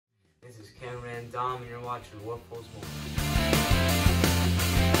This is cameraman Dom, and you're watching Morphs.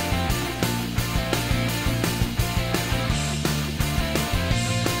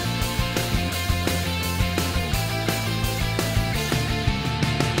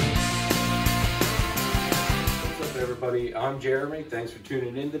 What's up, everybody? I'm Jeremy. Thanks for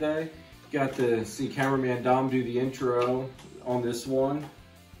tuning in today. Got to see cameraman Dom do the intro on this one.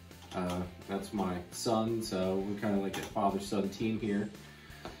 That's my son, so we're kind of like a father-son team here.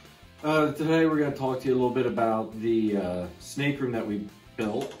 Today we're going to talk to you a little bit about the snake room that we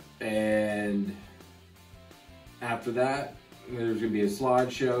built, and after that there's going to be a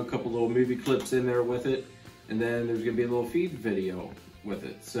slideshow, a couple little movie clips in there with it, and then there's going to be a little feed video with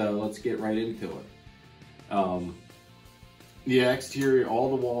it. So let's get right into it. The exterior, all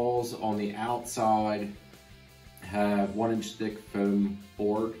the walls on the outside have 1-inch thick foam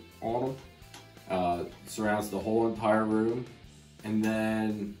board on them. Surrounds the whole entire room. And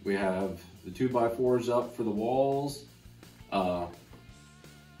then we have the 2x4s up for the walls. Any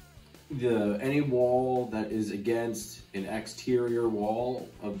wall that is against an exterior wall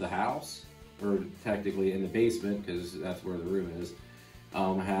of the house, or technically in the basement, because that's where the room is,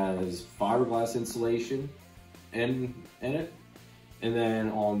 has fiberglass insulation in it. And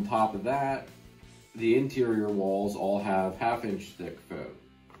then on top of that, the interior walls all have 1/2-inch thick foam.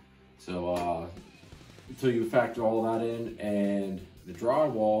 So until you factor all that in, and the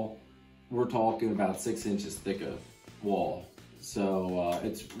drywall, we're talking about 6 inches thick of wall. So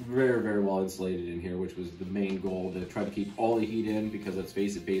it's very, very well insulated in here, which was the main goal, to try to keep all the heat in, because let's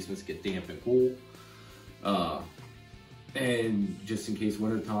face it, basements get damp and cool. And just in case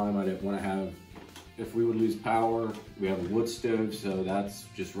wintertime, I didn't want to have, if we would lose power, we have a wood stove, so that's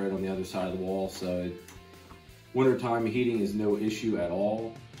just right on the other side of the wall. So wintertime heating is no issue at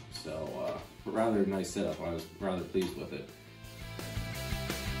all. So rather nice setup. I was rather pleased with it.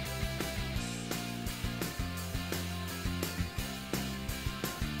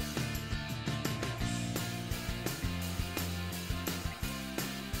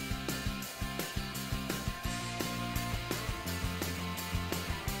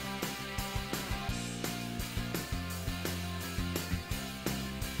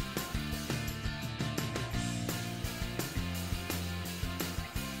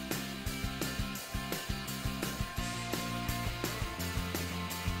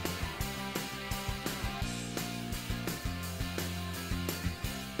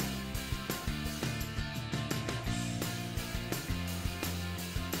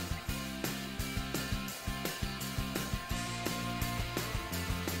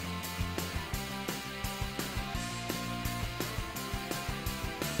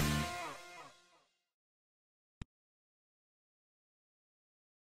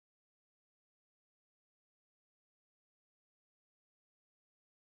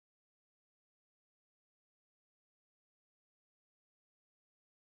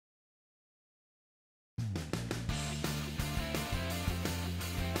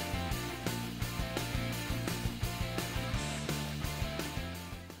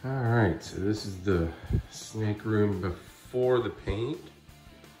 Alright, so this is the snake room before the paint.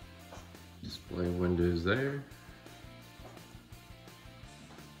 Display windows there.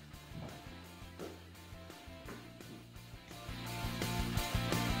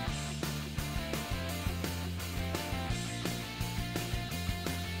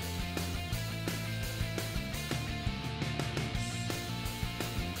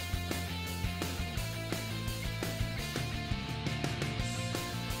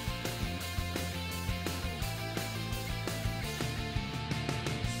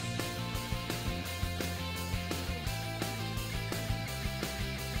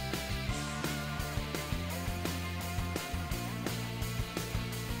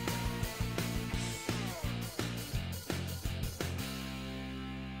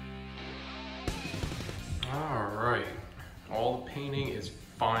 Alright, all the painting is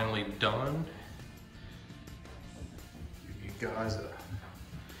finally done. Give you guys a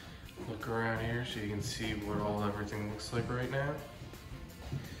look around here so you can see what everything looks like right now.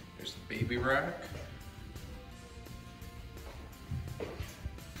 There's the baby rack.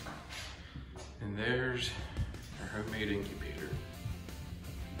 And there's our homemade incubator.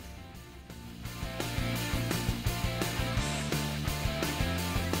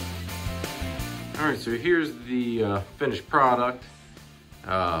 All right, so here's the finished product.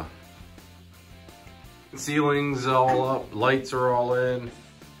 Ceiling's all up, lights are all in.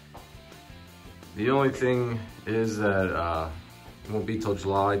 The only thing is that it won't be till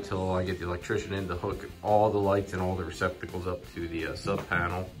July till I get the electrician in to hook all the lights and all the receptacles up to the sub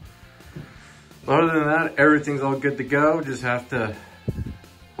panel. But other than that, everything's all good to go. Just have to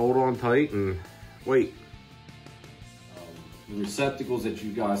hold on tight and wait. The receptacles that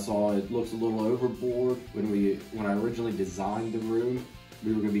you guys saw, it looks a little overboard. When I originally designed the room,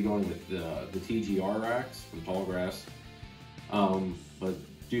 we were going to be going with the TGR racks from Tallgrass. But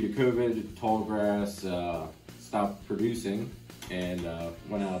due to COVID, Tallgrass stopped producing and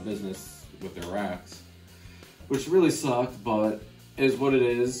went out of business with their racks, which really sucked, but is what it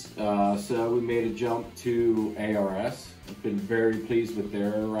is. So we made a jump to ARS. I've been very pleased with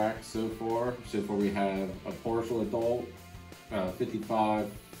their racks so far. So far we have a partial adult,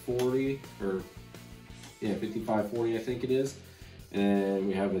 5540, or yeah, 5540 I think it is. And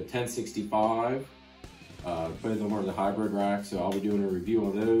we have a 1065. Both of them are the hybrid racks, so I'll be doing a review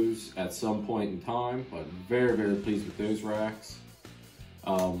on those at some point in time, but very, very pleased with those racks.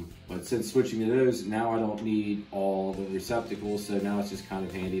 But since switching to those, now I don't need all the receptacles, so now it's just kind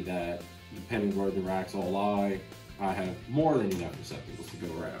of handy that depending where the racks all lie, I have more than enough receptacles to go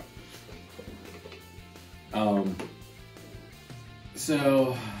around.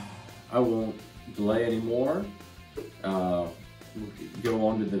 So I won't delay anymore. Go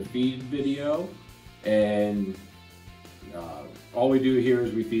on to the feed video, and all we do here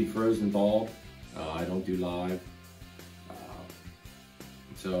is we feed frozen thawed. I don't do live.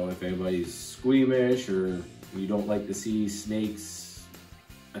 So if anybody's squeamish or you don't like to see snakes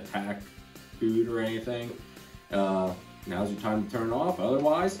attack food or anything, now's your time to turn it off.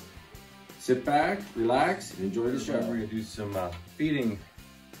 Otherwise, sit back, relax, and enjoy the show. We're gonna do some feeding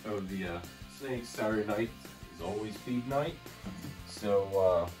of the snakes. Saturday night is always feed night.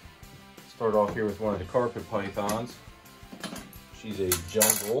 So start off here with one of the carpet pythons. She's a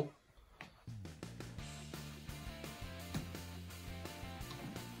jungle.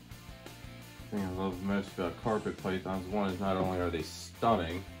 The thing I love most about carpet pythons, one is not only are they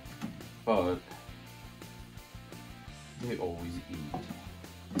stunning, but they always eat.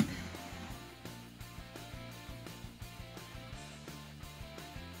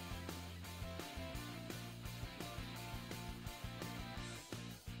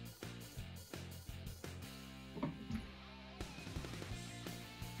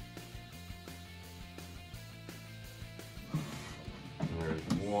 There's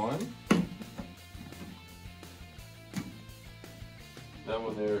one. That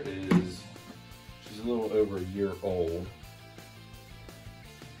one there is, she's a little over a year old.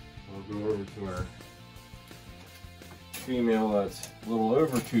 We'll go over to our female that's a little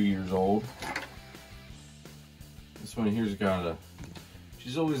over 2 years old. This one here's got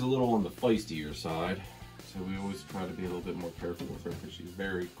she's always a little on the feistier side, so we always try to be a little bit more careful with her because she's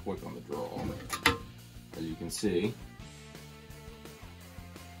very quick on the draw, as you can see.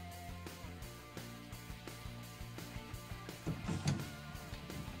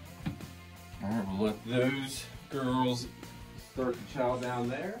 Alright, we'll let those girls start to chow down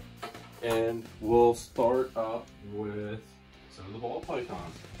there, and we'll start up with some of the ball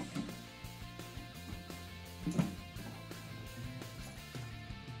pythons.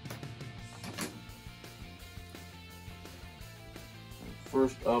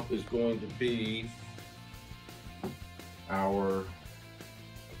 First up is going to be our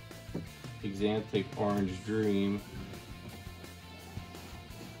Exantic Orange Dream.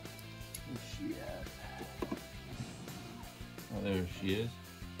 Where's she at? Oh, there she is.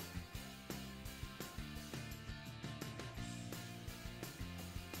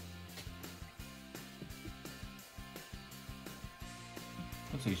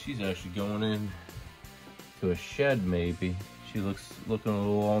 Looks like she's actually going in to a shed, maybe. She looking a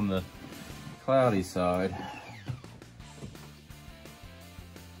little on the cloudy side.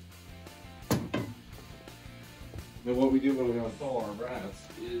 Now what we do when we unthaw our rats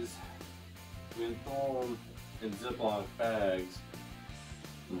is we unthaw them in Ziploc bags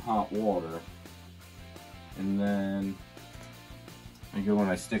in hot water, and then I go and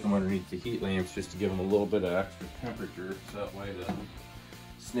I stick them underneath the heat lamps just to give them a little bit of extra temperature, so that way the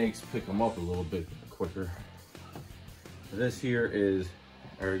snakes pick them up a little bit quicker. This here is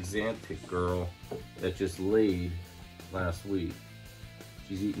our Exantic girl that just laid last week.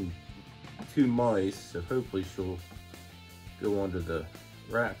 She's eaten 2 mice, so hopefully she'll go onto the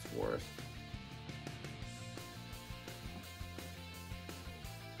rats for us.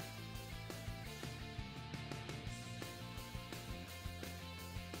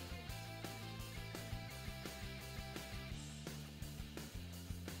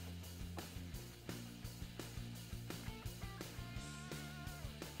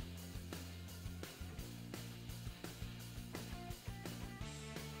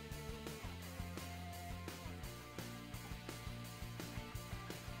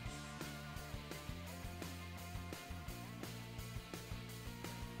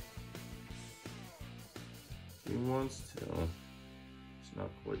 He wants to. He's not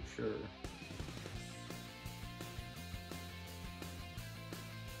quite sure.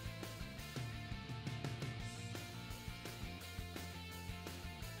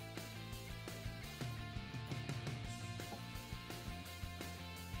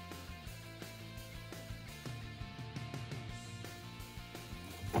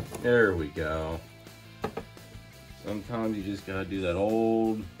 There we go. Sometimes you just gotta do that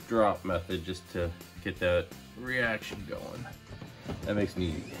old drop method just to get that reaction going. That makes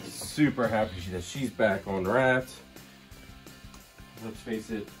me super happy that she's back on rats. Let's face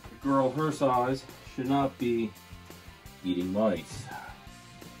it, a girl her size should not be eating mice.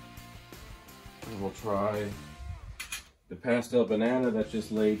 And we'll try the pastel banana that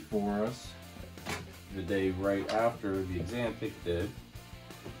just laid for us the day right after the Xanthic did.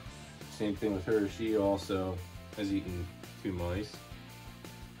 Same thing with her, she also has eaten 2 mice.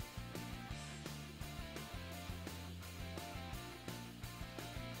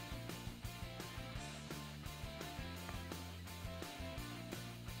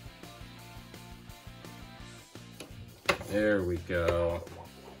 There we go.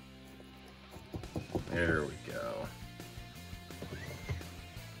 There we go.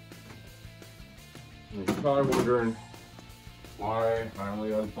 You're probably wondering why I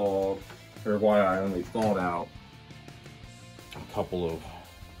only unthawed, or why I only thawed out a couple of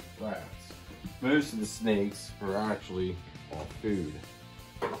rats. Most of the snakes are actually all food,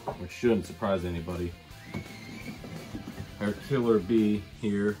 which shouldn't surprise anybody. Our killer bee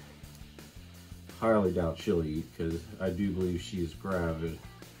here, highly doubt she'll eat because I do believe she is gravid.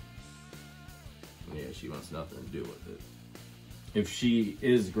 Yeah, she wants nothing to do with it. If she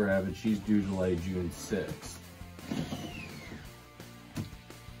is gravid, she's due to lay June 6th.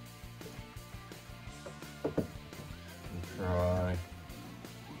 Try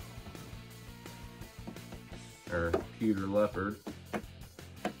her pewter leopard,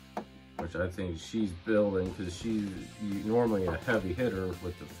 which I think she's building because she's normally a heavy hitter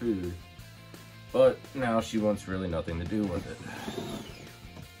with the food, but now she wants really nothing to do with it.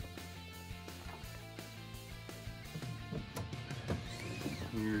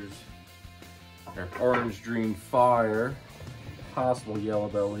 Here's our orange dream fire, possible yellow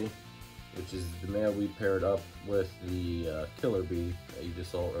belly, which is the male we paired up with the killer bee that you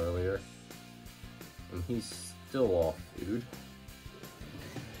just saw earlier. And he's still off food.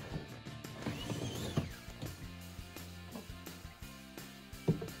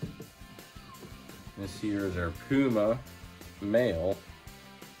 This here is our puma male,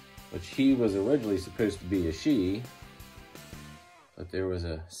 which he was originally supposed to be a she, but there was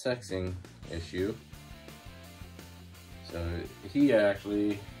a sexing issue. So he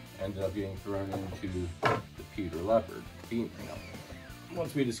actually ended up getting thrown into the pewter leopard female.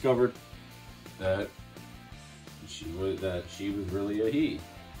 Once we discovered that she was really a he.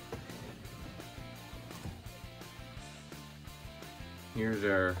 Here's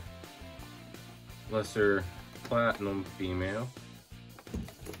our lesser platinum female.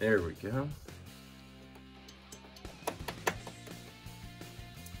 There we go.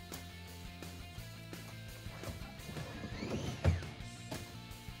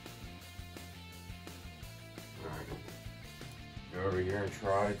 Go over here and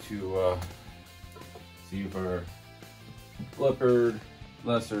try to see if our leopard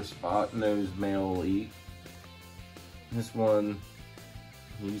lesser spot-nosed male will eat. This one,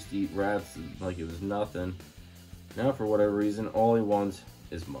 he used to eat rats like it was nothing. Now for whatever reason, all he wants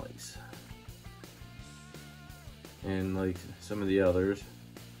is mice. And like some of the others,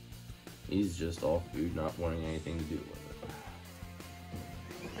 he's just all food, not wanting anything to do with it.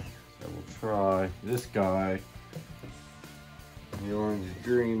 So we'll try this guy, the orange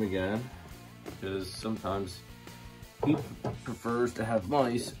dream again, because sometimes he prefers to have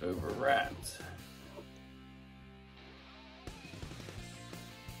mice over rats.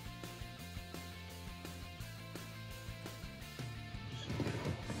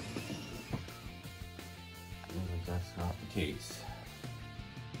 That's not the case.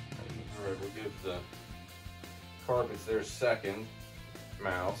 Alright, we'll give the carpets their second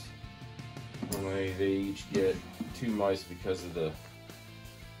mouse. Only they each get 2 mice because of the,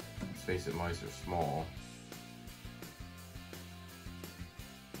 let's face it, mice are small.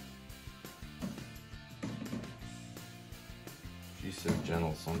 She's so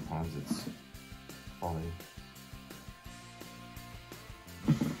gentle, sometimes it's funny.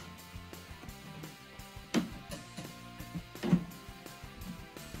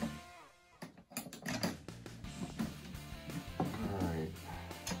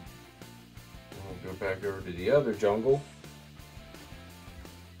 Back over to the other jungle.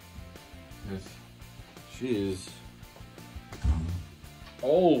 She is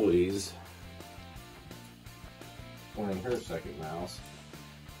always playing her second mouse.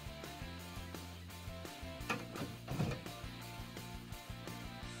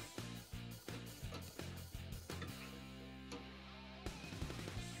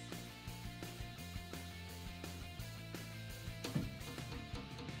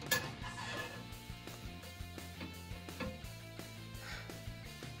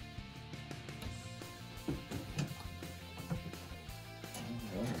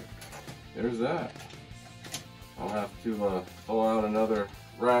 There's that. I'll have to pull out another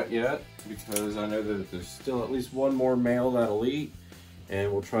rat yet because I know that there's still at least one more male that'll eat,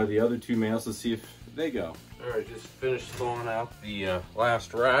 and we'll try the other two males to see if they go. All right, just finished throwing out the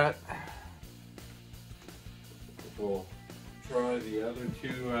last rat. We'll try the other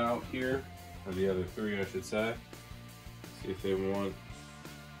two out here, or the other three I should say. See if they want.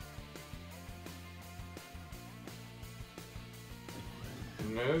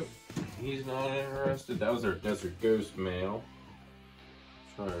 Nope. He's not interested. That was our desert ghost male.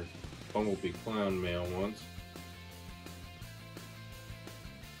 Try our bumblebee clown male once.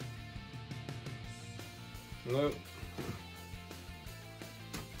 Nope.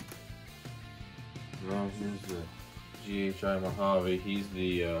 Now here's the GHI Mojave. He's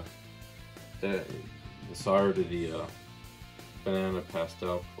the sire to the banana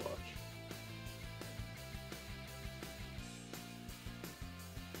pastel clutch.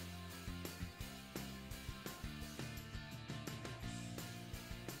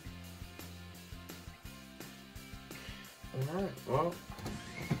 Alright, well,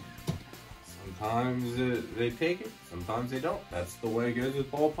 sometimes they take it, sometimes they don't. That's the way it goes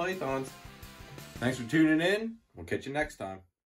with ball pythons. Thanks for tuning in. We'll catch you next time.